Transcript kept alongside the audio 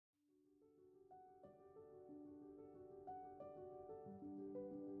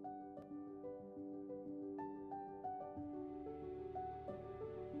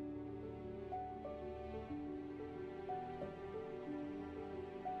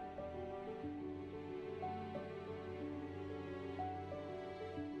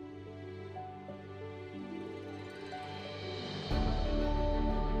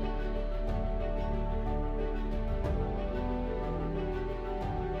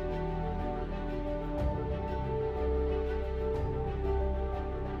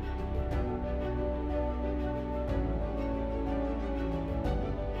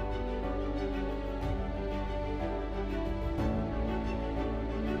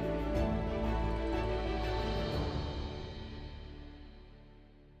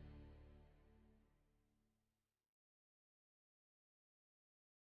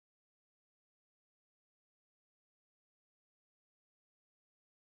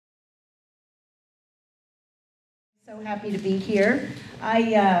So happy to be here.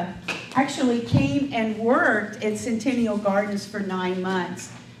 I actually came and worked at Centennial Gardens for 9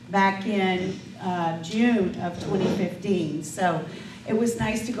 months back in June of 2015. So it was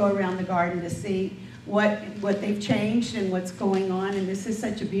nice to go around the garden to see what they've changed and what's going on. And this is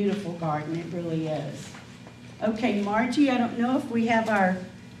such a beautiful garden, it really is. Okay, Margie, I don't know if we have our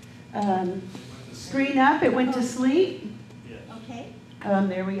screen up. It went to sleep. Okay.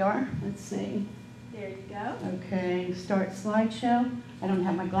 There we are. Let's see. There you go. Okay, start slideshow. I don't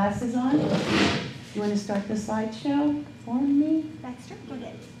have my glasses on. You want to start the slideshow for me? Baxter, go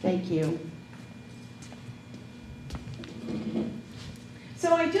ahead. Thank you.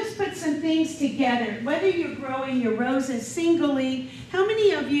 So I just put some things together. Whether you're growing your roses singly, how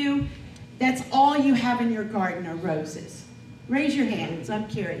many of you, that's all you have in your garden are roses? Raise your hands, I'm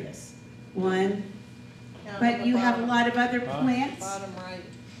curious. One. But you have a lot of other plants? Bottom right.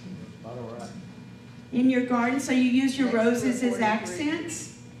 Bottom right. In your garden, so you use your roses as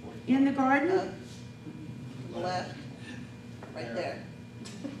accents in the garden? Left, right there.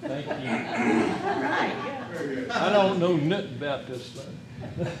 Thank you. All right. I don't know nothing about this thing.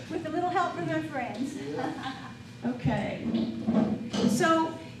 With a little help from our friends. Okay.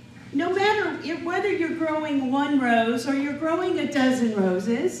 So, no matter whether you're growing one rose or you're growing a dozen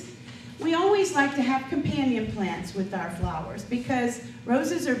roses, we always like to have companion plants with our flowers because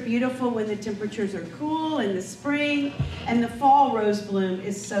roses are beautiful when the temperatures are cool in the spring, and the fall rose bloom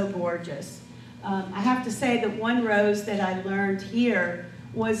is so gorgeous. I have to say that one rose that I learned here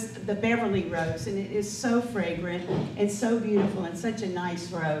was the Beverly rose, and it is so fragrant and so beautiful and such a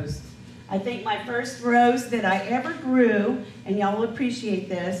nice rose. I think my first rose that I ever grew, and y'all will appreciate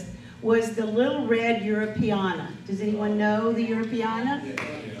this, was the little red Europeana. Does anyone know the Europeana?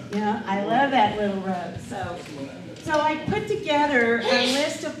 Yeah, I love that little rose. So I put together a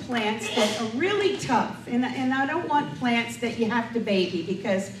list of plants that are really tough, and I don't want plants that you have to baby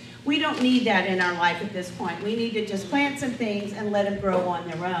because we don't need that in our life at this point. We need to just plant some things and let them grow on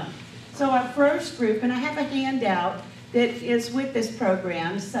their own. So our first group, and I have a handout that is with this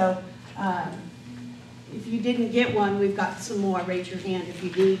program, so if you didn't get one, we've got some more. Raise your hand if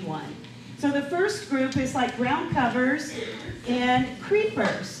you need one. So the first group is like ground covers and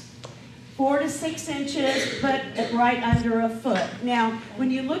creepers. 4 to 6 inches, but right under a foot. Now,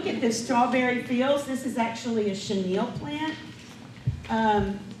 when you look at this strawberry fields, this is actually a chenille plant.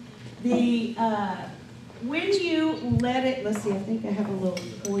 When you let it, let's see, I think I have a little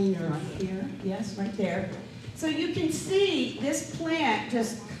pointer on here. Yes, right there. So you can see this plant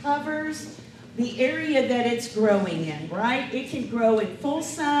just covers the area that it's growing in, right? It can grow in full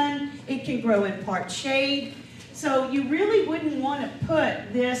sun, it can grow in part shade. So you really wouldn't want to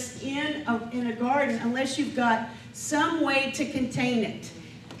put this in a garden unless you've got some way to contain it,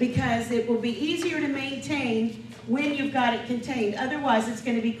 because it will be easier to maintain when you've got it contained. Otherwise, it's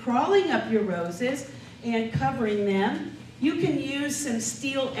going to be crawling up your roses and covering them. You can use some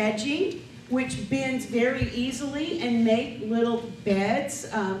steel edging, which bends very easily, and make little beds,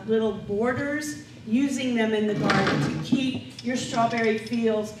 little borders, using them in the garden to keep your strawberry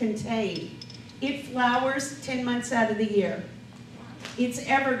fields contained. It flowers 10 months out of the year. It's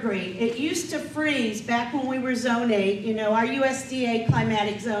evergreen. It used to freeze back when we were zone 8. You know, our USDA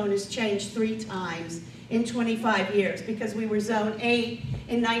climatic zone has changed 3 times in 25 years because we were zone 8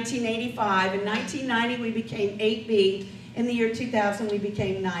 in 1985. In 1990, we became 8B. In the year 2000, we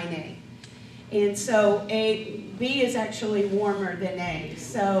became 9A. And so B is actually warmer than A.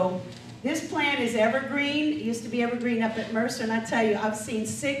 So this plant is evergreen. It used to be evergreen up at Mercer, and I tell you, I've seen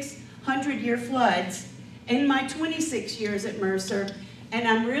 600-year floods in my 26 years at Mercer, and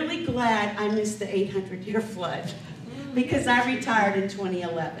I'm really glad I missed the 800-year flood because I retired in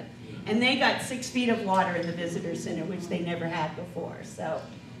 2011. And they got 6 feet of water in the visitor center, which they never had before. So,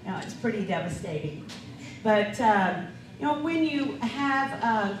 you know, it's pretty devastating. But you know, when you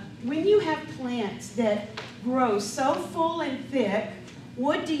have plants that grow so full and thick,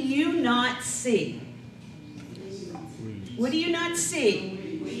 what do you not see? What do you not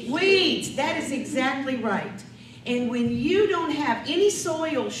see? Weeds. That is exactly right. And when you don't have any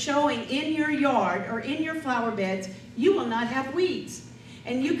soil showing in your yard or in your flower beds, you will not have weeds.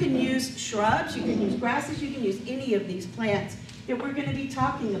 And you can use shrubs, you can use grasses, you can use any of these plants that we're going to be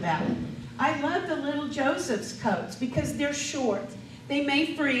talking about. I love the little Joseph's coats because they're short. They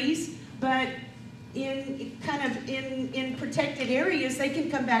may freeze, but in protected areas, they can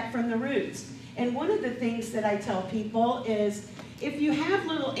come back from the roots. And one of the things that I tell people is if you have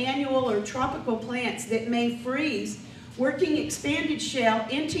little annual or tropical plants that may freeze, working expanded shell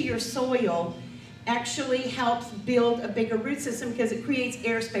into your soil actually helps build a bigger root system because it creates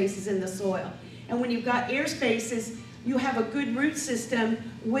air spaces in the soil. And when you've got air spaces, you have a good root system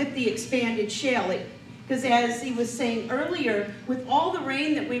with the expanded shale. Because as he was saying earlier, with all the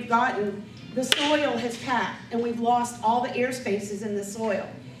rain that we've gotten, the soil has packed and we've lost all the air spaces in the soil.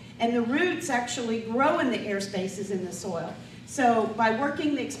 And the roots actually grow in the air spaces in the soil. So by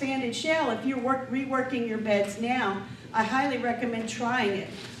working the expanded shale, if you're reworking your beds now, I highly recommend trying it.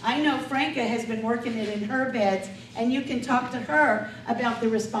 I know Franca has been working it in her beds, and you can talk to her about the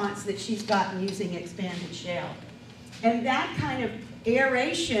response that she's gotten using expanded shale. And that kind of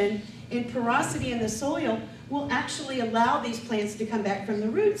aeration and porosity in the soil will actually allow these plants to come back from the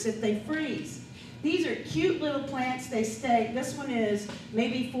roots if they freeze. These are cute little plants. They stay. This one is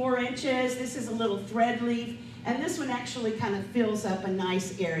maybe 4 inches. This is a little thread leaf. And this one actually kind of fills up a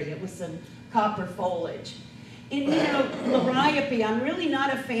nice area with some copper foliage. And you know, liriope, I'm really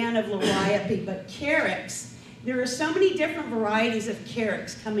not a fan of liriope, but carex, there are so many different varieties of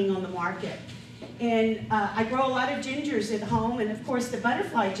carex coming on the market. And I grow a lot of gingers at home, and of course the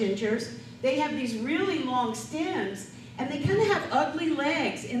butterfly gingers, they have these really long stems, and they kind of have ugly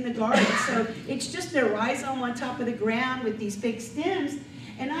legs in the garden. So it's just their rhizome on top of the ground with these big stems.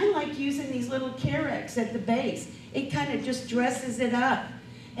 And I like using these little carex at the base. It kind of just dresses it up.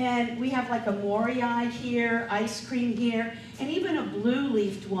 And we have like a morii here, ice cream here, and even a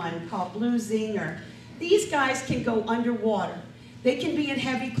blue-leafed one called blue zinger. These guys can go underwater. They can be in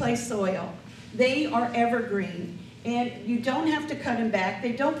heavy clay soil. They are evergreen, and you don't have to cut them back.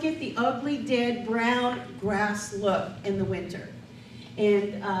 They don't get the ugly, dead, brown grass look in the winter.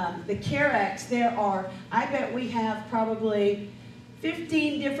 And the carex, there are, I bet we have probably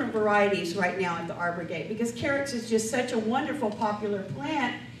 15 different varieties right now at the Arbor Gate, because carex is just such a wonderful popular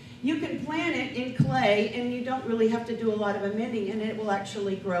plant. You can plant it in clay and you don't really have to do a lot of amending, and it will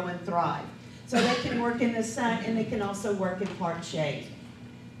actually grow and thrive. So they can work in the sun and they can also work in part shade.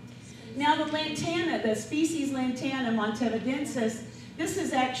 Now the lantana, the species Lantana montevidensis, this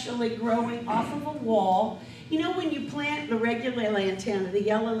is actually growing off of a wall. You know, when you plant the regular lantana, the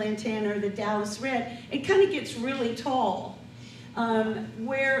yellow lantana or the Dallas red, it kind of gets really tall.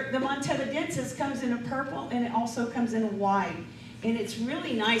 Where the montevidensis comes in a purple and it also comes in a white. And it's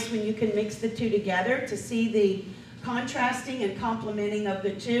really nice when you can mix the two together to see the contrasting and complementing of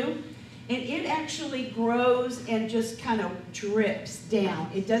the two. And it actually grows and just kind of drips down.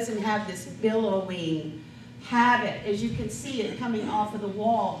 It doesn't have this billowing habit. As you can see it coming off of the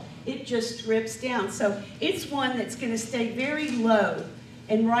wall, it just drips down. So it's one that's going to stay very low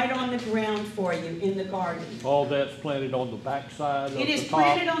and right on the ground for you in the garden. All that's planted on the backside of the top? It is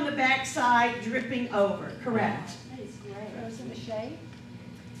planted on the backside, dripping over, correct. That is great. Grows in the shade?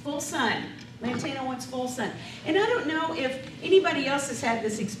 Full sun. Lantana wants full sun. And I don't know if anybody else has had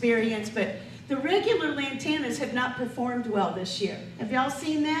this experience, but the regular lantanas have not performed well this year. Have y'all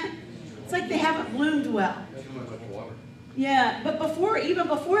seen that? It's like they haven't bloomed well. Too much water. Yeah, but even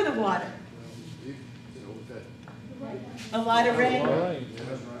before the water. A lot of rain. All right.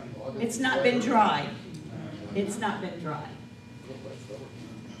 It's not been dry. It's not been dry.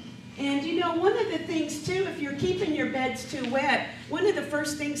 And you know, one of the things too, if you're keeping your beds too wet, one of the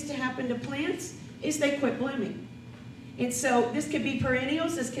first things to happen to plants is they quit blooming. And so this could be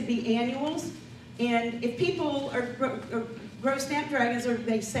perennials, this could be annuals. And if people grow snapdragons, or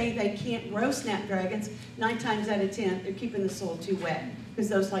they say they can't grow snapdragons, 9 times out of 10, they're keeping the soil too wet, because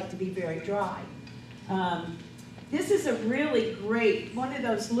those like to be very dry. This is a really great, one of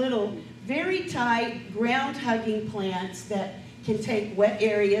those little, very tight, ground-hugging plants that can take wet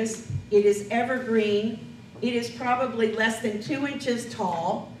areas. It is evergreen. It is probably less than 2 inches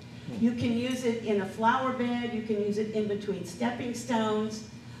tall. You can use it in a flower bed. You can use it in between stepping stones.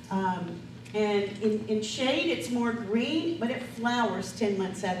 And in shade, it's more green, but it flowers 10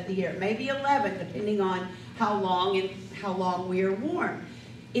 months out of the year, maybe 11, depending on how long we are warm.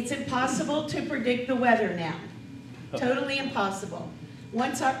 It's impossible to predict the weather now. Totally impossible.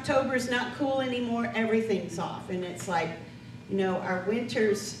 Once October's not cool anymore, everything's off. And it's like, you know, our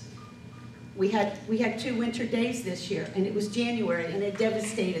winters, we had 2 winter days this year, and it was January, and it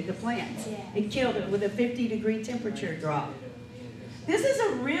devastated the plants. It killed it with a 50-degree temperature drop. This is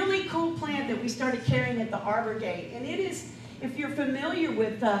a really cool plant that we started carrying at the Arbor Gate, and it is, if you're familiar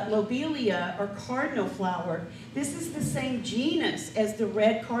with lobelia or cardinal flower, this is the same genus as the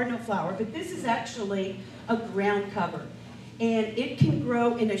red cardinal flower, but this is actually a ground cover, and it can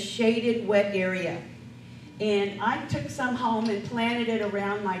grow in a shaded, wet area. And I took some home and planted it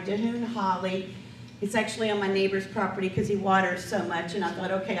around my Dahoon holly. It's actually on my neighbor's property because he waters so much, and I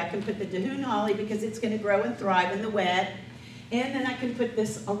thought, okay, I can put the Dahoon holly because it's going to grow and thrive in the wet, and then I can put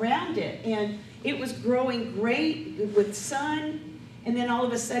this around it. And it was growing great with sun, and then all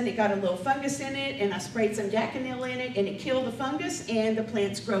of a sudden it got a little fungus in it, and I sprayed some Daconil in it, and it killed the fungus, and the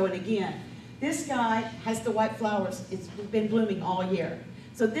plant's growing again. This guy has the white flowers. It's been blooming all year.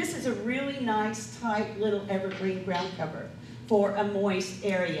 So this is a really nice, tight little evergreen ground cover for a moist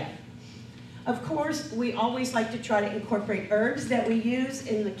area. Of course, we always like to try to incorporate herbs that we use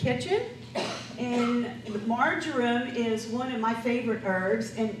in the kitchen. And marjoram is one of my favorite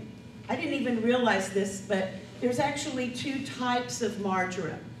herbs, and I didn't even realize this, but there's actually 2 types of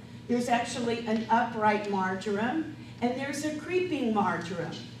marjoram. There's actually an upright marjoram, and there's a creeping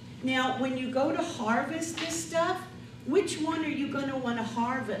marjoram. Now, when you go to harvest this stuff, which one are you going to want to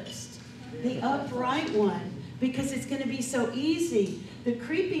harvest? The upright one, because it's going to be so easy. The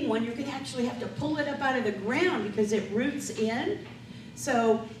creeping one, you're going to actually have to pull it up out of the ground because it roots in.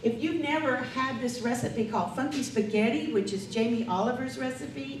 So if you've never had this recipe called Funky Spaghetti, which is Jamie Oliver's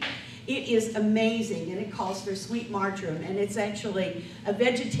recipe, it is amazing, and it calls for sweet marjoram. And it's actually a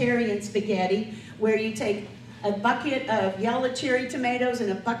vegetarian spaghetti where you take a bucket of yellow cherry tomatoes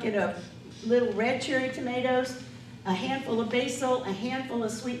and a bucket of little red cherry tomatoes, a handful of basil, a handful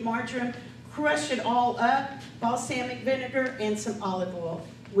of sweet marjoram, crush it all up, balsamic vinegar, and some olive oil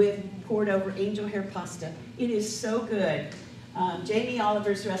with poured over angel hair pasta. It is so good. Jamie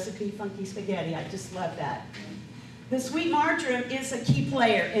Oliver's recipe, Funky Spaghetti, I just love that. The sweet marjoram is a key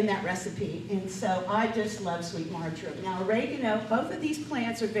player in that recipe, and so I just love sweet marjoram. Now oregano, both of these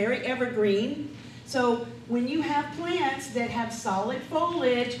plants are very evergreen, so when you have plants that have solid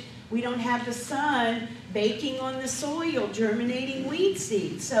foliage, we don't have the sun baking on the soil, germinating weed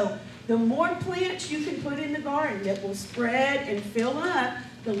seeds. So the more plants you can put in the garden that will spread and fill up,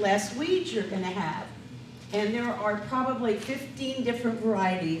 the less weeds you're going to have. And there are probably 15 different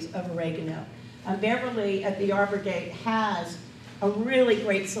varieties of oregano. Beverly at the Arbor Gate has a really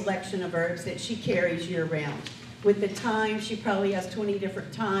great selection of herbs that she carries year-round. With the thyme, she probably has 20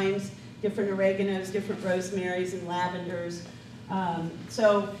 different thymes, different oreganos, different rosemarys and lavenders.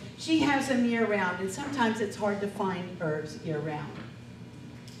 So she has them year-round, and sometimes it's hard to find herbs year-round.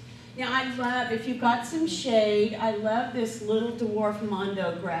 Now I love, if you've got some shade, I love this little dwarf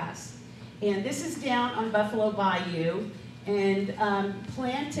mondo grass. And this is down on Buffalo Bayou, and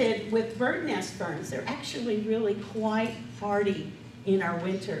planted with bird nest ferns. They're actually really quite hardy in our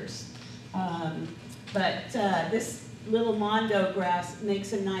winters. This little mondo grass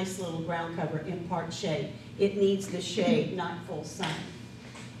makes a nice little ground cover in part shade. It needs the shade, not full sun.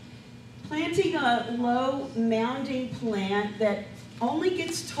 Planting a low mounding plant that only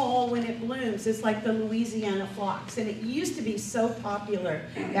gets tall when it blooms is like the Louisiana phlox, and it used to be so popular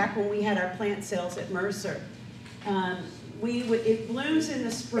back when we had our plant sales at Mercer. It blooms in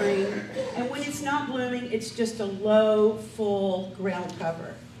the spring, and when it's not blooming, it's just a low, full ground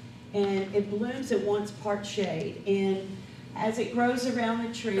cover. And it blooms, it wants part shade. And as it grows around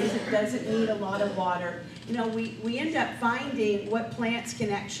the trees, it doesn't need a lot of water. You know, we end up finding what plants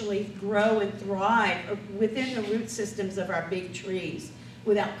can actually grow and thrive within the root systems of our big trees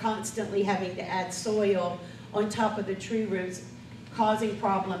without constantly having to add soil on top of the tree roots, causing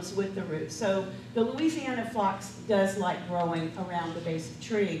problems with the roots. So the Louisiana phlox does like growing around the base of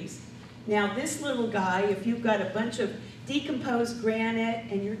trees. Now this little guy, if you've got a bunch of decomposed granite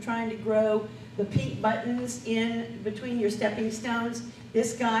and you're trying to grow the pink buttons in between your stepping stones,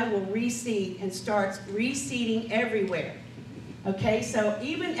 this guy will reseed and starts reseeding everywhere. Okay, so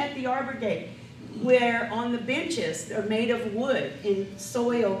even at the Arbor Gate, where on the benches they're made of wood and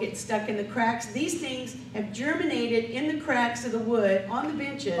soil gets stuck in the cracks, these things have germinated in the cracks of the wood on the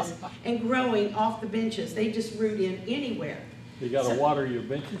benches and growing off the benches. They just root in anywhere. You got to water your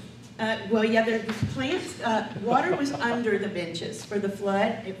benches? Well, yeah, the plants, water was under the benches for the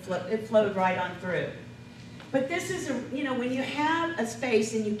flood. It flowed right on through. But this is, when you have a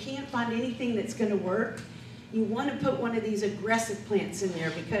space and you can't find anything that's going to work, you want to put one of these aggressive plants in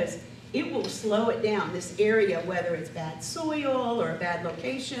there because it will slow it down, this area, whether it's bad soil or a bad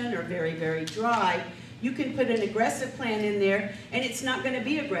location or very, very dry. You can put an aggressive plant in there and it's not going to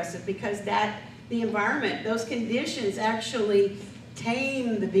be aggressive because the environment, those conditions actually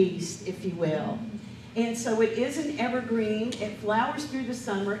tame the beast, if you will. And so it is an evergreen. It flowers through the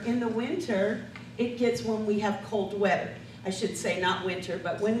summer. In the winter, it gets when we have cold weather. I should say not winter,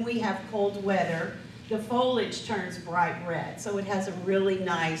 but when we have cold weather, the foliage turns bright red. So it has a really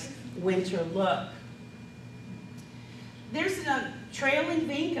nice winter look. There's a trailing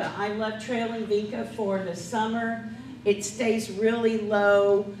vinca. I love trailing vinca for the summer. It stays really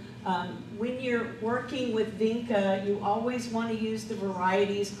low. When you're working with vinca, you always want to use the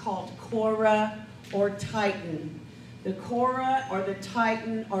varieties called Cora or Titan. The Cora or the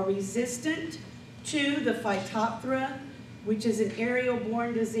Titan are resistant to the Phytophthora which is an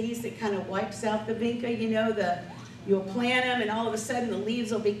aerial-borne disease that kind of wipes out the vinca. You know, you'll plant them, and all of a sudden the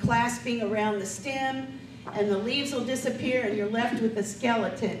leaves will be clasping around the stem, and the leaves will disappear, and you're left with a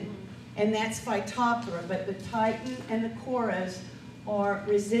skeleton. And that's Phytophthora, but the Titan and the Chorus are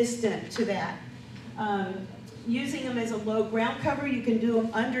resistant to that. Using them as a low ground cover, you can do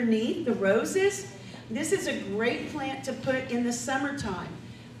them underneath the roses. This is a great plant to put in the summertime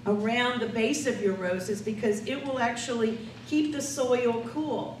around the base of your roses because it will actually keep the soil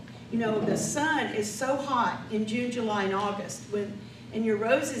cool. You know, the sun is so hot in June, July, and August, and your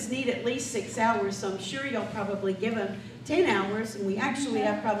roses need at least 6 hours, so I'm sure you'll probably give them 10 hours, and we actually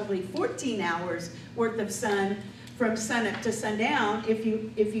have probably 14 hours worth of sun from sunup to sundown if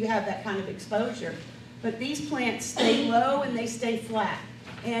you have that kind of exposure. But these plants stay low and they stay flat.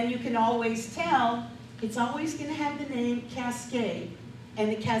 And you can always tell, it's always going to have the name Cascade.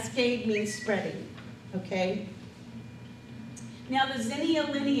 And the cascade means spreading, okay? Now the Zinnia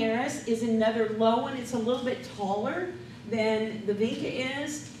linearis is another low one. It's a little bit taller than the vinca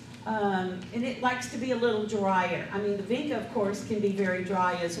is. And it likes to be a little drier. I mean, the vinca, of course, can be very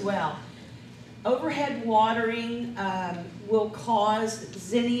dry as well. Overhead watering will cause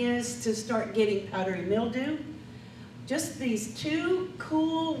zinnias to start getting powdery mildew. Just these 2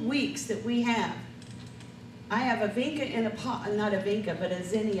 cool weeks that we have. I have a vinca in a pot, not a vinca, but a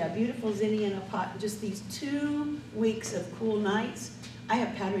zinnia, a beautiful zinnia in a pot. Just these 2 weeks of cool nights, I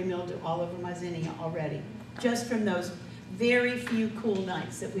have powdery mildew all over my zinnia already, just from those very few cool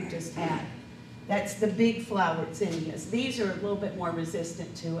nights that we just had. That's the big flowered zinnias. These are a little bit more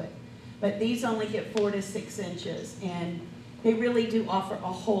resistant to it. But these only get 4 to 6 inches, and they really do offer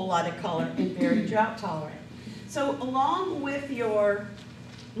a whole lot of color and very drought tolerant. So along with your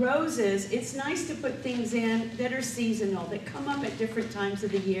roses, it's nice to put things in that are seasonal, that come up at different times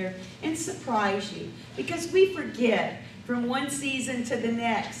of the year and surprise you. Because we forget from one season to the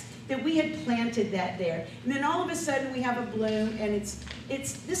next that we had planted that there. And then all of a sudden we have a bloom, and it's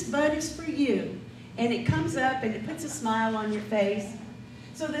this bud is for you. And it comes up and it puts a smile on your face.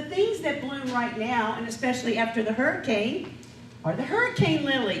 So the things that bloom right now, and especially after the hurricane, are the hurricane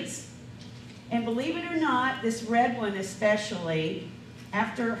lilies. And believe it or not, this red one especially,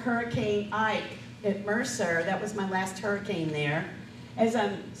 after Hurricane Ike at Mercer, that was my last hurricane there, as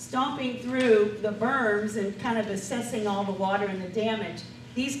I'm stomping through the berms and kind of assessing all the water and the damage,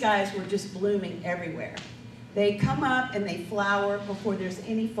 these guys were just blooming everywhere. They come up and they flower before there's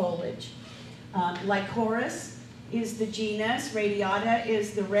any foliage. Lycoris is the genus, radiata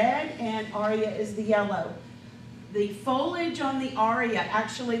is the red, and aria is the yellow. The foliage on the aria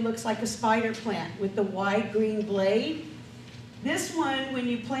actually looks like a spider plant with the wide green blade. This one, when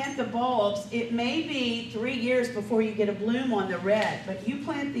you plant the bulbs, it may be 3 years before you get a bloom on the red, but you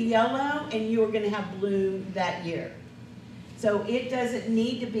plant the yellow and you are going to have bloom that year. So it doesn't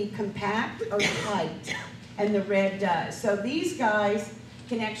need to be compact or tight, and the red does. So these guys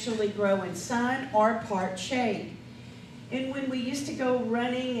can actually grow in sun or part shade. And when we used to go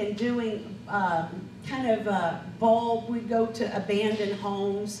running and doing bulb, we'd go to abandoned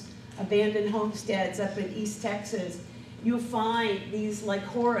homes, abandoned homesteads up in East Texas. You'll find these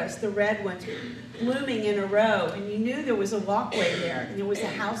Lycoris, the red ones, blooming in a row, and you knew there was a walkway there, and there was a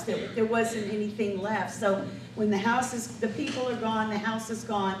house there, but there wasn't anything left. So when the people are gone, the house is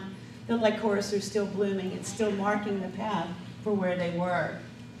gone, the Lycoris are still blooming and still marking the path for where they were.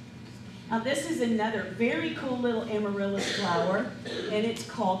 Now this is another very cool little amaryllis flower, and it's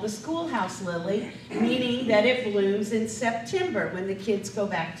called the schoolhouse lily, meaning that it blooms in September when the kids go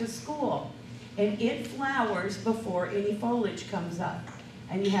back to school. And it flowers before any foliage comes up.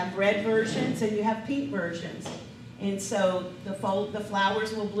 And you have red versions and you have pink versions. And so the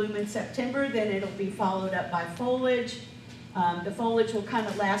flowers will bloom in September, then it'll be followed up by foliage. The foliage will kind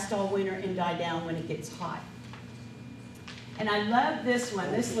of last all winter and die down when it gets hot. And I love this one.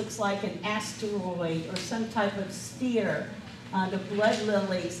 This looks like an asteroid or some type of sphere, the blood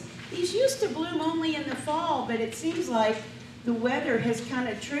lilies. These used to bloom only in the fall, but it seems like the weather has kind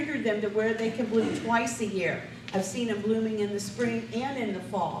of triggered them to where they can bloom twice a year. I've seen them blooming in the spring and in the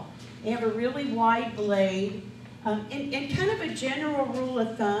fall. They have a really wide blade. And kind of a general rule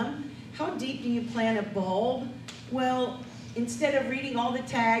of thumb, how deep do you plant a bulb? Well, instead of reading all the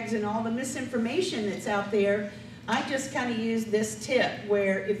tags and all the misinformation that's out there, I just kind of use this tip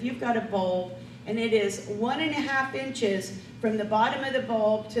where if you've got a bulb and it is 1.5 inches from the bottom of the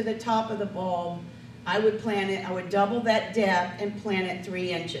bulb to the top of the bulb, I would plant it, I would double that depth and plant it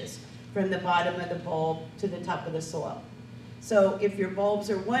 3 inches from the bottom of the bulb to the top of the soil. So if your bulbs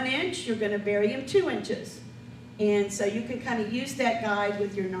are 1 inch, you're going to bury them 2 inches. And so you can kind of use that guide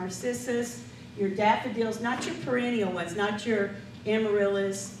with your narcissus, your daffodils, not your perennial ones, not your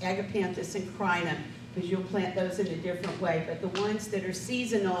amaryllis, agapanthus, and crinum, because you'll plant those in a different way. But the ones that are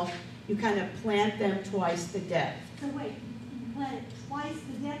seasonal, you kind of plant them twice the depth. So wait, you plant it twice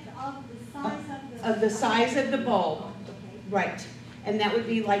the depth of the size of the... Of the size of the bulb, Okay. right. And that would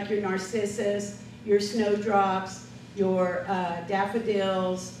be like your narcissus, your snowdrops, your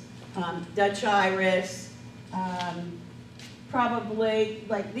daffodils, Dutch iris, probably,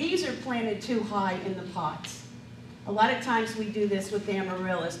 like these are planted too high in the pots. A lot of times we do this with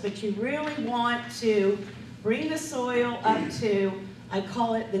amaryllis, but you really want to bring the soil up to, I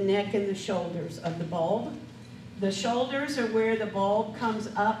call it the neck and the shoulders of the bulb. The shoulders are where the bulb comes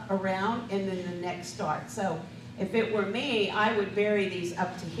up around and then the neck starts. So if it were me, I would bury these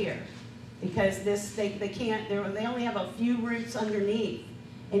up to here because they only have a few roots underneath.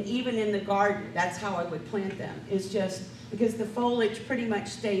 And even in the garden, that's how I would plant them. It's just because the foliage pretty much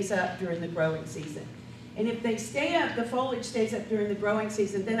stays up during the growing season. And if they stay up, the foliage stays up during the growing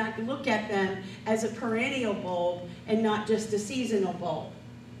season, then I can look at them as a perennial bulb and not just a seasonal bulb.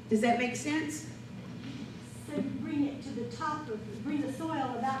 Does that make sense? So bring it to the top of, bring the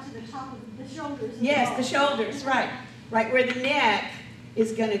soil about to the top of the shoulders. Of Yes, the the shoulders, right. Right where the neck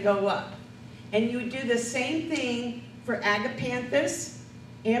is going to go up. And you would do the same thing for agapanthus,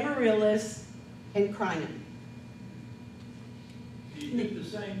 amaryllis, and crinum. Do you do the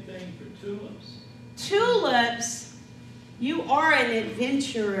same thing for tulips? Tulips, you are an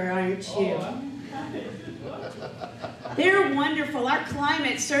adventurer, aren't you? They're wonderful. Our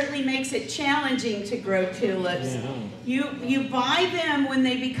climate certainly makes it challenging to grow tulips. You buy them when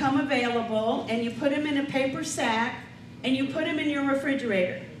they become available, and you put them in a paper sack, and you put them in your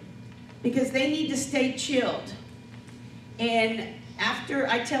refrigerator because they need to stay chilled. And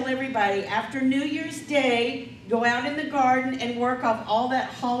I tell everybody, after New Year's Day, go out in the garden and work off all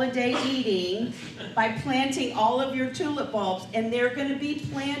that holiday eating by planting all of your tulip bulbs. And they're going to be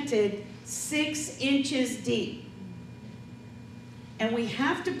planted 6 inches deep. And we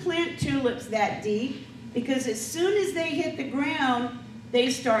have to plant tulips that deep because as soon as they hit the ground, they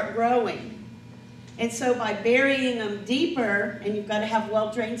start growing. And so by burying them deeper, and you've got to have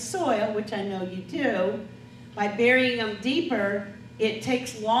well-drained soil, which I know you do, by burying them deeper, it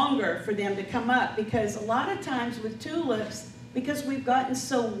takes longer for them to come up because a lot of times with tulips, because we've gotten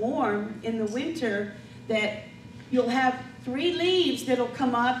so warm in the winter that you'll have 3 leaves that'll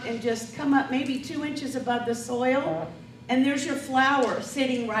come up and just come up maybe 2 inches above the soil, and there's your flower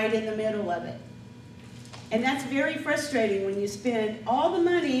sitting right in the middle of it. And that's very frustrating when you spend all the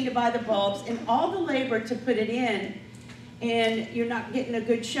money to buy the bulbs and all the labor to put it in, and you're not getting a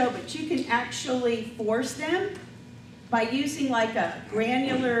good show, but you can actually force them by using like a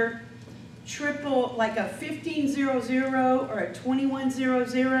granular triple, like a 1500 or a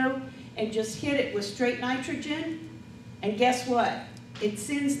 2100, and just hit it with straight nitrogen. And guess what? It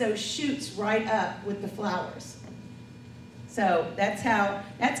sends those shoots right up with the flowers. So that's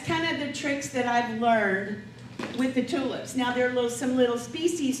kind of the tricks that I've learned with the tulips. Now there are some little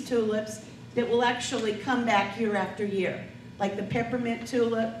species tulips that will actually come back year after year, like the peppermint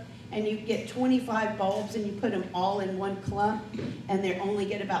tulip. And you get 25 bulbs and you put them all in one clump, and they only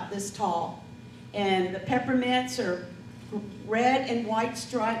get about this tall. And the peppermints are red and white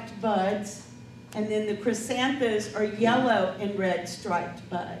striped buds, and then the chrysanthus are yellow and red striped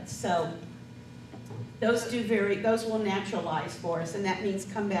buds. So those will naturalize for us, and that means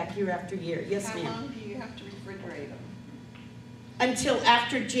come back year after year. Yes, ma'am. How long do you have to refrigerate them? Until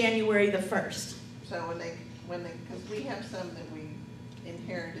after January the 1st. So because we have some that we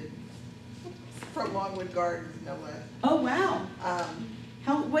inherited from Longwood Gardens, no less. Oh wow!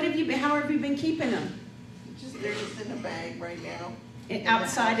 How have you been keeping them? They're just in a bag right now.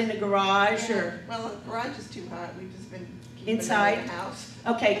 Outside in the garage or? Well, the garage is too hot. We've just been keeping inside? them in the house.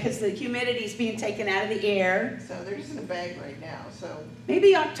 Okay, because the humidity is being taken out of the air. So they're just in a bag right now. So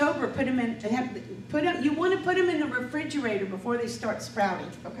maybe October. Put them in. You want to put them in the refrigerator before they start sprouting.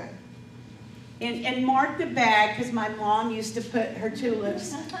 Okay. And mark the bag, because my mom used to put her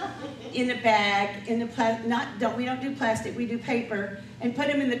tulips in a bag, we don't do plastic, we do paper, and put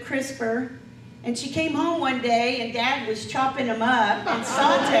them in the crisper. And she came home one day and Dad was chopping them up and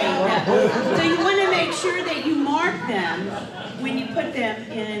sauteing them. So you want to make sure that you mark them when you put them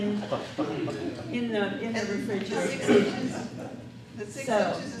in the refrigerator. The 6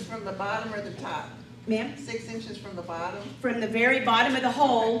 inches is from the bottom or the top? Ma'am? 6 inches from the bottom? From the very bottom of the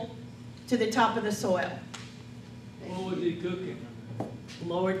hole to the top of the soil. What was he cooking?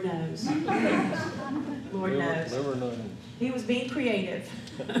 Lord knows. Lord knows. Never known. He was being creative.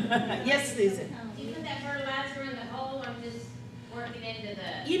 Yes, Susan. You put that fertilizer in the hole, I'm just work it into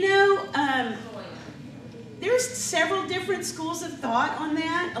the You know, soil? there's several different schools of thought on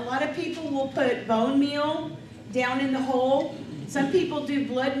that. A lot of people will put bone meal down in the hole. Some people do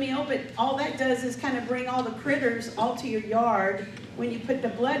blood meal, but all that does is kind of bring all the critters all to your yard when you put the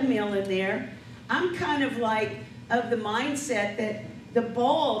blood meal in there. I'm kind of like of the mindset that the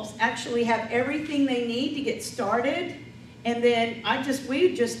bulbs actually have everything they need to get started, and then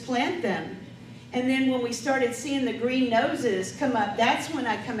we just plant them. And then when we started seeing the green noses come up, that's when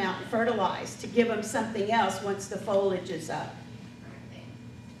I come out and fertilize to give them something else once the foliage is up.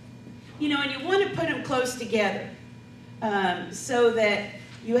 You know, and you want to put them close together so that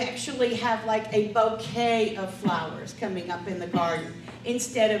you actually have like a bouquet of flowers coming up in the garden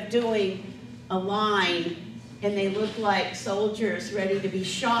instead of doing a line and they look like soldiers ready to be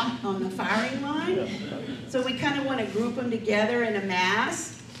shot on the firing line. So we kind of want to group them together in a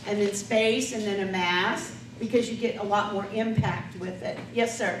mass, and then space, and then a mass, because you get a lot more impact with it.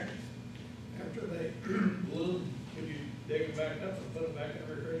 Yes, sir? After they bloom, could you dig them back up and put them back in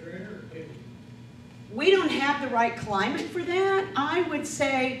the refrigerator? Or We don't have the right climate for that. I would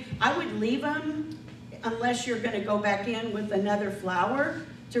say I would leave them unless you're going to go back in with another flower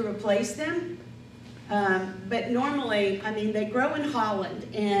to replace them. But normally, I mean, they grow in Holland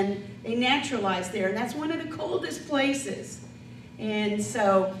and they naturalize there, and that's one of the coldest places. And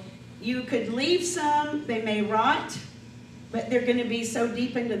so you could leave some, they may rot, but they're going to be so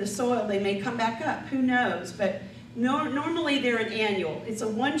deep into the soil they may come back up. Who knows? But normally they're an annual. It's a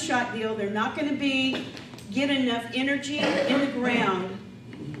one-shot deal. They're not going to get enough energy in the ground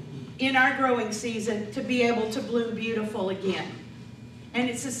in our growing season to be able to bloom beautiful again. And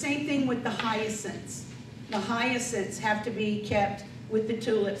it's the same thing with the hyacinths. The hyacinths have to be kept with the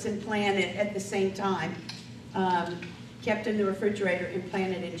tulips and planted at the same time. Kept in the refrigerator and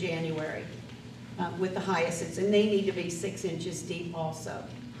planted in January with the hyacinths. And they need to be 6 inches deep also.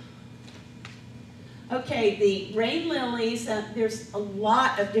 Okay, the rain lilies, there's a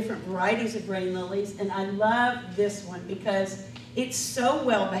lot of different varieties of rain lilies, and I love this one because it's so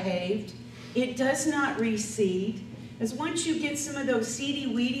well behaved. It does not reseed. Because once you get some of those seedy,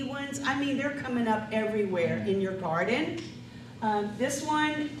 weedy ones, I mean, they're coming up everywhere in your garden. This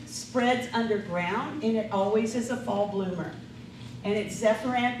one spreads underground, and it always is a fall bloomer. And it's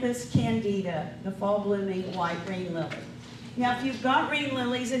Zephyranthus candida, the fall blooming white rain lily. Now, if you've got rain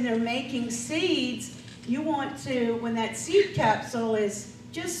lilies and they're making seeds, you want to, when that seed capsule is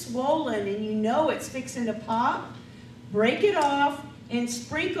just swollen and you know it's fixing to pop, break it off and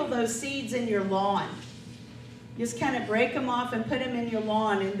sprinkle those seeds in your lawn. Just kind of break them off and put them in your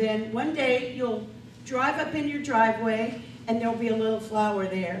lawn, and then one day you'll drive up in your driveway and there'll be a little flower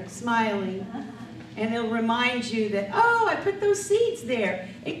there, smiling. And it'll remind you that, oh, I put those seeds there.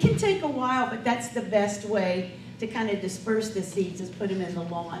 It can take a while, but that's the best way to kind of disperse the seeds, is put them in the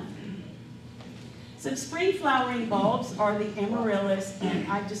lawn. Some spring flowering bulbs are the amaryllis, and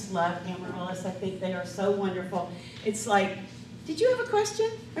I just love amaryllis. I think they are so wonderful. It's like, did you have a question?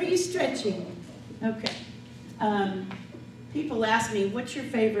 Are you stretching? Okay. People ask me, what's your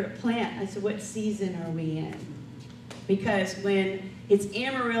favorite plant? I said, what season are we in? Because when it's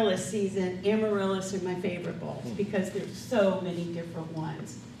amaryllis season, amaryllis are my favorite bulbs because there's so many different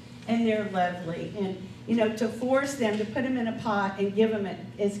ones. And they're lovely. And, you know, to force them to put them in a pot and give them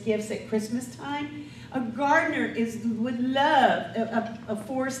as gifts at Christmas time, a gardener would love a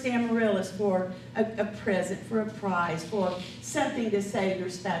forced amaryllis for a present, for a prize, for something to say you're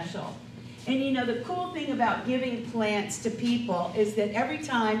special. And you know, the cool thing about giving plants to people is that every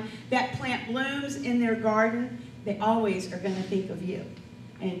time that plant blooms in their garden, they always are going to think of you.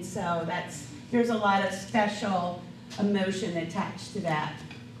 And so there's a lot of special emotion attached to that.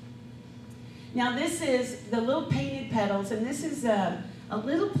 Now this is the little painted petals, and this is a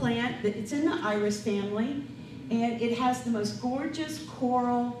little plant that it's in the iris family, and it has the most gorgeous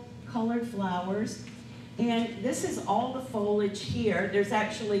coral colored flowers. And this is all the foliage here. There's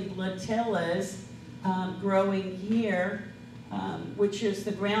actually latillas growing here, which is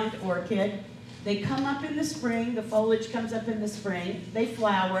the ground orchid. They come up in the spring. The foliage comes up in the spring. They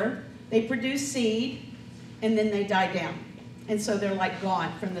flower. They produce seed, and then they die down. And so they're like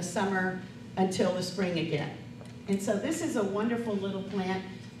gone from the summer until the spring again. And so this is a wonderful little plant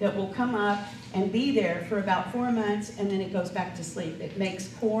that will come up and be there for about 4 months, and then it goes back to sleep. It makes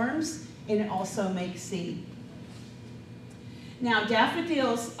corms, and it also makes seed. Now,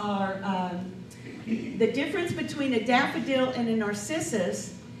 daffodils are, the difference between a daffodil and a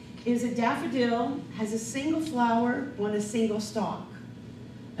narcissus is a daffodil has a single flower on a single stalk.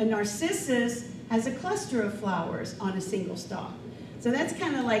 A narcissus has a cluster of flowers on a single stalk. So that's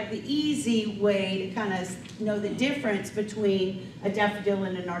kind of like the easy way to kind of know the difference between a daffodil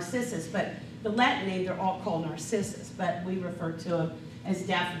and a narcissus. But the Latin name, they're all called narcissus, but we refer to them as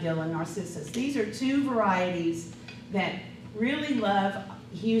daffodil and narcissus. These are two varieties that really love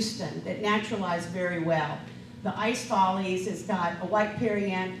Houston, that naturalize very well. The Ice Follies has got a white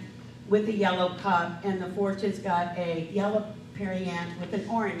perianth with a yellow cup, and the Fortune's got a yellow perianth with an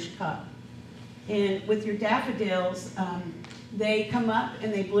orange cup. And with your daffodils, they come up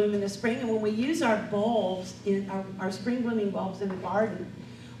and they bloom in the spring. And when we use our bulbs, in our spring blooming bulbs in the garden,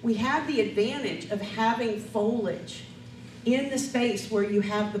 we have the advantage of having foliage in the space where you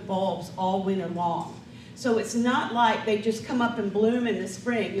have the bulbs all winter long. So it's not like they just come up and bloom in the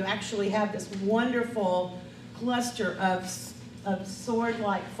spring. You actually have this wonderful cluster of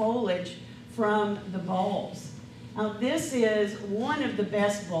sword-like foliage from the bulbs. Now this is one of the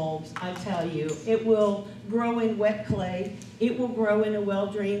best bulbs, I tell you. It will grow in wet clay. It will grow in a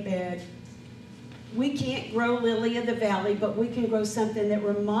well-drained bed. We can't grow lily of the valley, but we can grow something that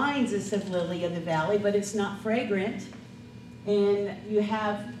reminds us of lily of the valley, but it's not fragrant. And you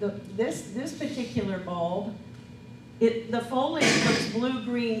have this particular bulb. The foliage looks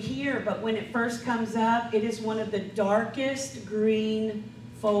blue-green here, but when it first comes up, it is one of the darkest green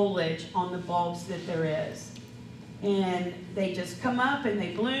foliage on the bulbs that there is. And they just come up and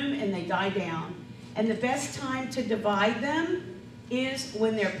they bloom and they die down. And the best time to divide them is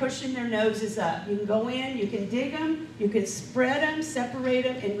when they're pushing their noses up. You can go in, you can dig them, you can spread them, separate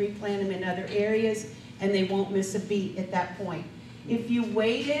them, and replant them in other areas, and they won't miss a beat at that point. If you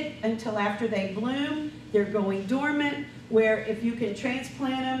waited until after they bloom, they're going dormant, where if you can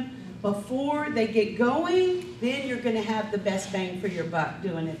transplant them before they get going, then you're going to have the best bang for your buck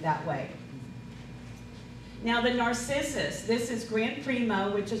doing it that way. Now the narcissus, this is Grand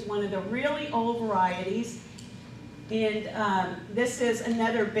Primo, which is one of the really old varieties. And this is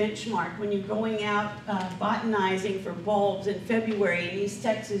another benchmark. When you're going out botanizing for bulbs in February in East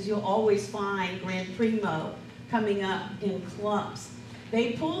Texas, you'll always find Grand Primo coming up in clumps.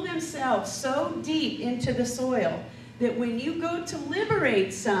 They pull themselves so deep into the soil that when you go to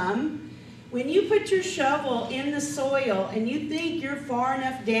liberate some, when you put your shovel in the soil and you think you're far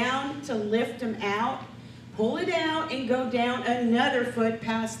enough down to lift them out, pull it out and go down another foot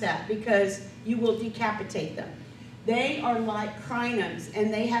past that, because you will decapitate them. They are like crinums,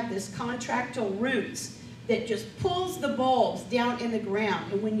 and they have this contractile roots that just pulls the bulbs down in the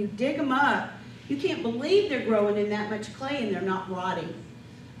ground. And when you dig them up, you can't believe they're growing in that much clay and they're not rotting.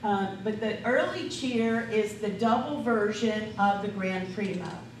 But the early cheer is the double version of the Grand Primo.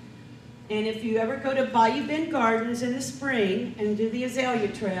 And if you ever go to Bayou Bend Gardens in the spring and do the azalea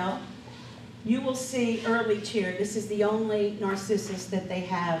trail, you will see early cheer. This is the only narcissus that they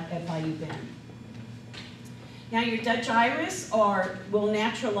have at Bayou Bend. Now your Dutch iris will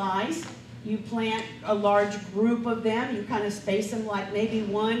naturalize. You plant a large group of them. You kind of space them like maybe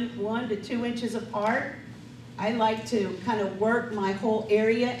 1 to 2 inches apart. I like to kind of work my whole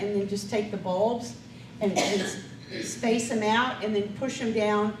area and then just take the bulbs and space them out and then push them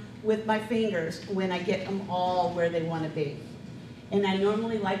down with my fingers when I get them all where they want to be. And I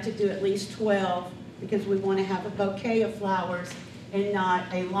normally like to do at least 12 because we want to have a bouquet of flowers and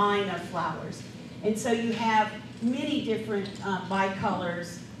not a line of flowers. And so you have many different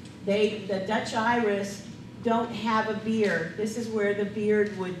bicolors. The Dutch iris don't have a beard. This is where the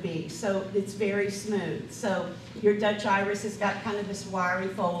beard would be. So it's very smooth. So your Dutch iris has got kind of this wiry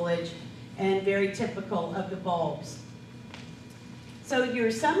foliage and very typical of the bulbs. So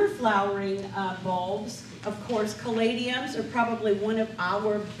your summer flowering bulbs, of course, caladiums are probably one of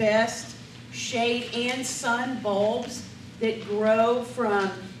our best shade and sun bulbs that grow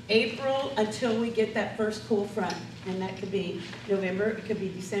from April until we get that first cool front. And that could be November, it could be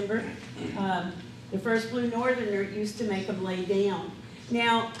December. The first blue northerner used to make them lay down.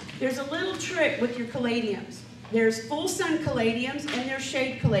 Now, there's a little trick with your caladiums. There's full sun caladiums and there's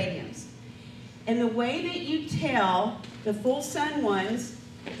shade caladiums. And the way that you tell the full sun ones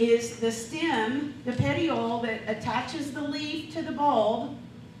is the stem, the petiole that attaches the leaf to the bulb,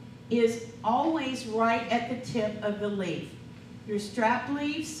 is always right at the tip of the leaf. Your strap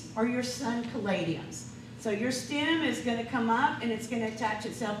leaves are your sun caladiums. So your stem is going to come up and it's going to attach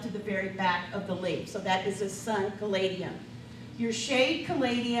itself to the very back of the leaf. So that is a sun caladium. Your shade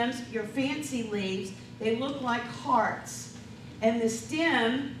caladiums, your fancy leaves, they look like hearts. And the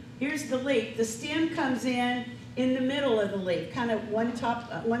stem, here's the leaf, the stem comes in the middle of the leaf, kind of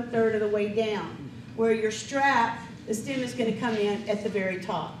 1/3 of the way down. Where your strap, the stem is going to come in at the very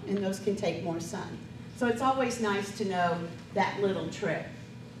top, and those can take more sun. So it's always nice to know that little trick.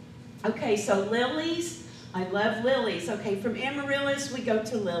 Okay, so lilies I love lilies. Okay, from amaryllis we go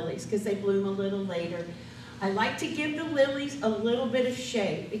to lilies because they bloom a little later. I like to give the lilies a little bit of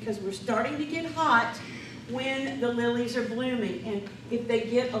shade because we're starting to get hot when the lilies are blooming. And if they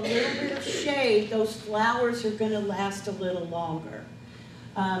get a little bit of shade, those flowers are going to last a little longer.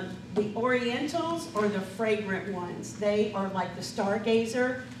 The orientals are the fragrant ones. They are like the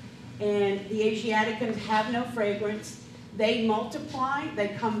stargazer, and the Asiaticums have no fragrance. They multiply, they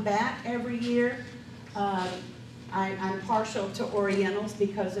come back every year. I'm partial to orientals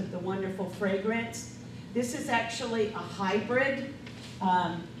because of the wonderful fragrance. This is actually a hybrid,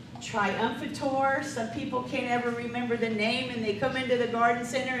 triumphator. Some people can't ever remember the name, and they come into the garden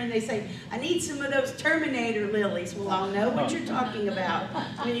center and they say, I need some of those Terminator lilies. Well, I'll know what you're talking about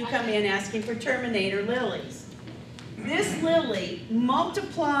when you come in asking for Terminator lilies. This lily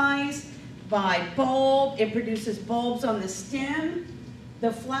multiplies by bulb. It produces bulbs on the stem.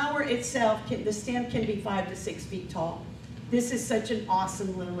 The flower itself, the stem can be 5 to 6 feet tall. This is such an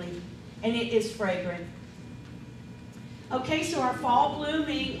awesome lily, and it is fragrant. Okay, so our fall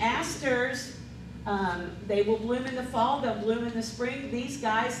blooming asters, they will bloom in the fall, they'll bloom in the spring. These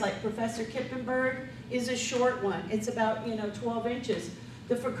guys, like Professor Kippenberg, is a short one. It's about, 12 inches.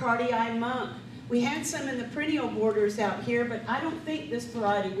 The Fricardii monk, we had some in the perennial borders out here, but I don't think this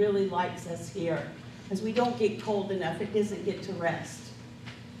variety really likes us here, as we don't get cold enough. It doesn't get to rest.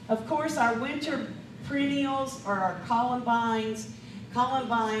 Of course, our winter perennials are our columbines.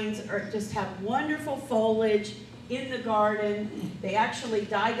 Columbines just have wonderful foliage in the garden. They actually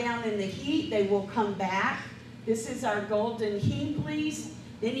die down in the heat. They will come back. This is our golden Hinckley's.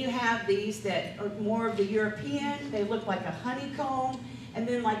 Then you have these that are more of the European. They look like a honeycomb, and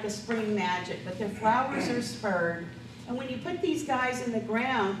then like a spring magic, but their flowers are spurred. And when you put these guys in the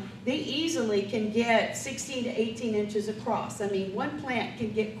ground, they easily can get 16 to 18 inches across. I mean, one plant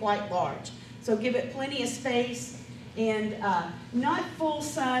can get quite large. So give it plenty of space, and not full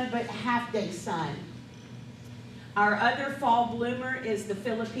sun, but half-day sun. Our other fall bloomer is the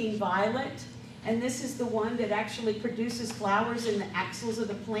Philippine violet, and this is the one that actually produces flowers in the axils of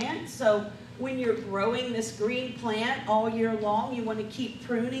the plant. So when you're growing this green plant all year long, you want to keep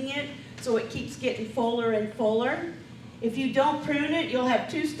pruning it so it keeps getting fuller and fuller. If you don't prune it, you'll have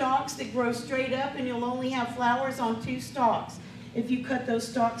 2 stalks that grow straight up, and you'll only have flowers on 2 stalks. If you cut those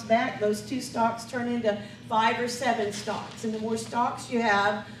stalks back, those 2 stalks turn into 5 or 7 stalks. And the more stalks you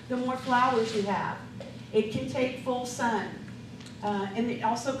have, the more flowers you have. It can take full sun, and it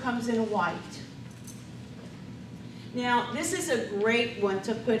also comes in white. Now, this is a great one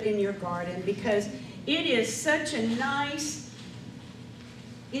to put in your garden because it is such a nice,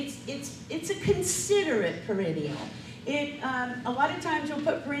 it's a considerate perennial. A lot of times you'll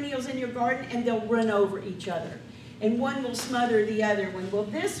put perennials in your garden and they'll run over each other, and one will smother the other one. Well,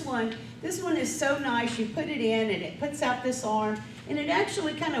 this one is so nice. You put it in and it puts out this arm, and it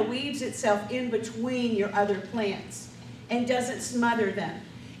actually kind of weaves itself in between your other plants and doesn't smother them.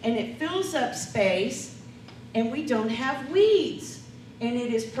 And it fills up space, and we don't have weeds. And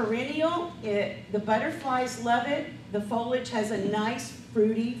it is perennial. The butterflies love it. The foliage has a nice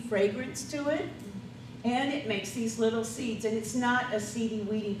fruity fragrance to it. And it makes these little seeds. And it's not a seedy,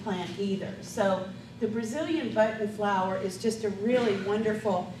 weedy plant either. So the Brazilian button flower is just a really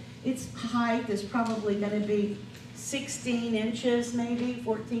wonderful, its height is probably going to be 16 inches, maybe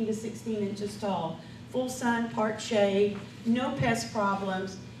 14 to 16 inches tall. Full sun, part shade, no pest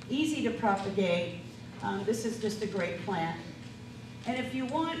problems, easy to propagate. This is just a great plant. And if you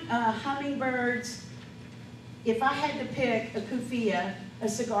want hummingbirds, if I had to pick a Kufia, a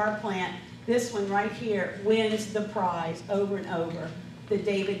cigar plant, this one right here wins the prize over and over, the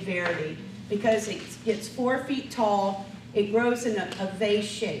David Verity, because it gets 4 feet tall, it grows in a vase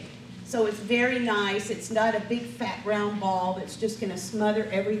shape. So it's very nice. It's not a big fat round ball that's just going to smother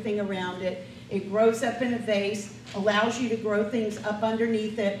everything around it. It grows up in a vase, allows you to grow things up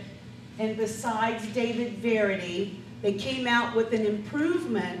underneath it. And besides David Verity, they came out with an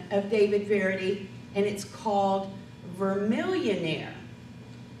improvement of David Verity, and it's called Vermillionaire.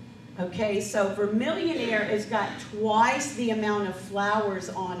 Okay, so Vermillionaire has got twice the amount of flowers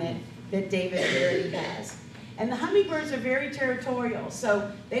on it that David Verity has. And the hummingbirds are very territorial,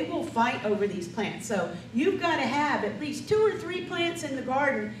 so they will fight over these plants. So you've got to have at least 2 or 3 plants in the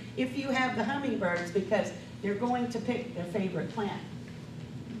garden if you have the hummingbirds, because they're going to pick their favorite plant.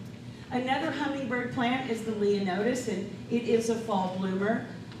 Another hummingbird plant is the Leonotis, and it is a fall bloomer.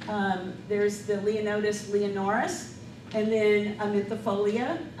 There's the Leonotis leonoris, and then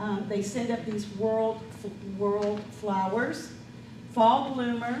Amenthefolia. They send up these world flowers. Fall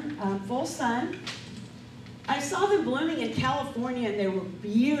bloomer, full sun. I saw them blooming in California, and they were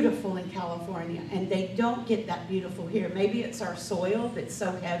beautiful in California, and they don't get that beautiful here. Maybe it's our soil that's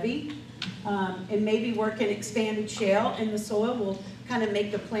so heavy, and maybe working expanded shale in the soil will kind of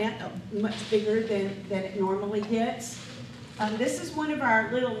make the plant much bigger than it normally gets. This is one of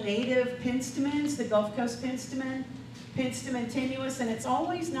our little native penstemons, the Gulf Coast penstemon, Penstemon tenuis, and it's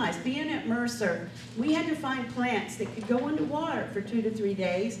always nice. Being at Mercer, we had to find plants that could go into water for 2 to 3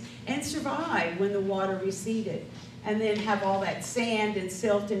 days and survive when the water receded, and then have all that sand and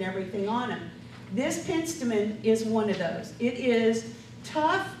silt and everything on them. This penstemon is one of those. It is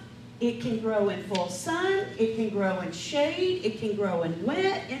tough. It can grow in full sun. It can grow in shade. It can grow in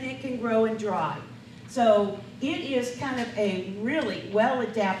wet, and it can grow in dry. So it is kind of a really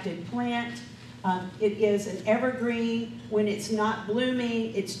well-adapted plant. It is an evergreen. When it's not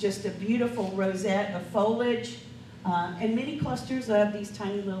blooming, it's just a beautiful rosette of foliage, and many clusters of these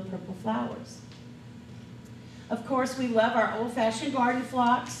tiny little purple flowers. Of course, we love our old-fashioned garden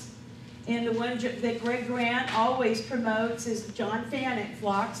phlox, and the one that Greg Grant always promotes is John Fanick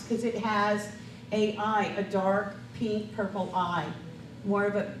phlox, because it has a dark pink purple eye, more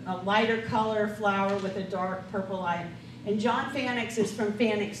of a lighter color flower with a dark purple eye. And John Fanick's is from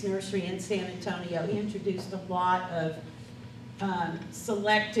Fanick's Nursery in San Antonio. He introduced a lot of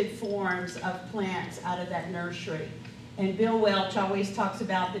selected forms of plants out of that nursery. And Bill Welch always talks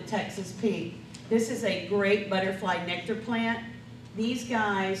about the Texas pink. This is a great butterfly nectar plant. These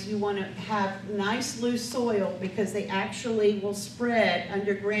guys, you want to have nice loose soil because they actually will spread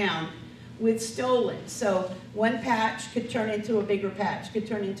underground with stolons. So one patch could turn into a bigger patch, could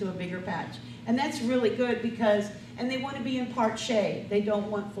turn into a bigger patch. And that's really good because, and they want to be in part shade. They don't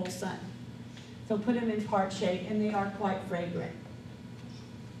want full sun. So put them in part shade, and they are quite fragrant.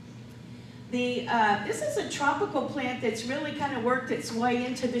 This is a tropical plant that's really kind of worked its way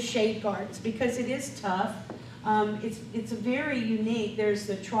into the shade gardens because it is tough. It's a very unique. There's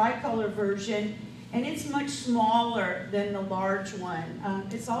the tricolor version, and it's much smaller than the large one.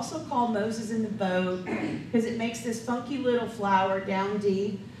 It's also called Moses in the Boat because it makes this funky little flower down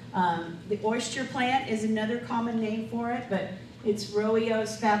deep. The oyster plant is another common name for it, but it's Roeo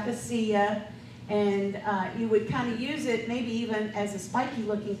spapacea, and you would kind of use it maybe even as a spiky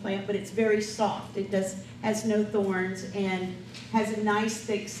looking plant, but it's very soft. It has no thorns and has a nice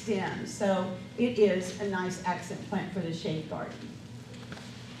thick stem, so it is a nice accent plant for the shade garden.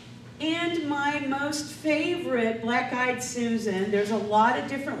 And my most favorite black-eyed Susan, there's a lot of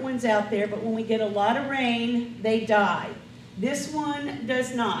different ones out there, but when we get a lot of rain, they die. This one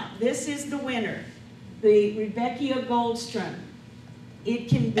does not. This is the winner, the Rebeckia Goldstrom. It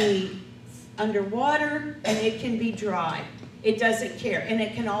can be underwater and it can be dry. It doesn't care, and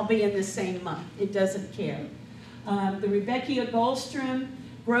it can all be in the same month. It doesn't care. The Rebeckia Goldstrom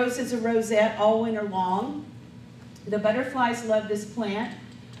grows as a rosette all winter long. The butterflies love this plant.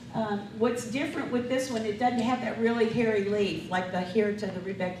 What's different with this one, it doesn't have that really hairy leaf like the Hirta, the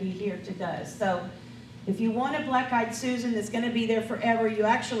Rebeckia Hirta does. So if you want a black-eyed Susan that's going to be there forever, you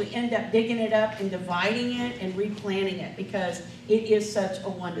actually end up digging it up and dividing it and replanting it because it is such a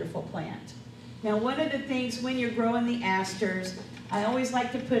wonderful plant. Now, one of the things when you're growing the asters, I always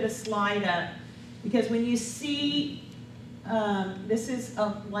like to put a slide up because when you see, this is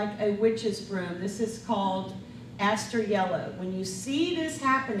like a witch's broom. This is called aster yellow. When you see this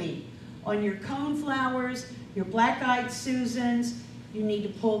happening on your coneflowers, your black-eyed Susans, you need to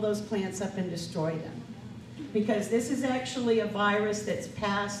pull those plants up and destroy them. Because this is actually a virus that's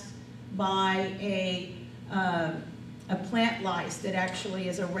passed by a plant lice that actually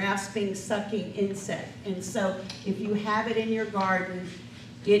is a rasping, sucking insect. And so if you have it in your garden,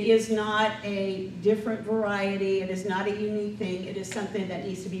 it is not a different variety. It is not a unique thing. It is something that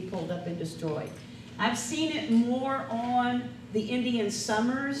needs to be pulled up and destroyed. I've seen it more on the Indian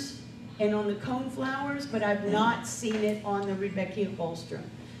summers and on the coneflowers, but I've not seen it on the Rebeckia Goldstrom.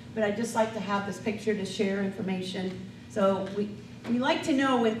 But I just like to have this picture to share information. So we like to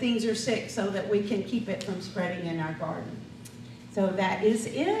know when things are sick so that we can keep it from spreading in our garden. So that is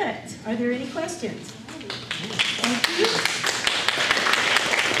it. Are there any questions? Thank you.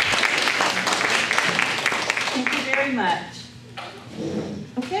 Thank you very much.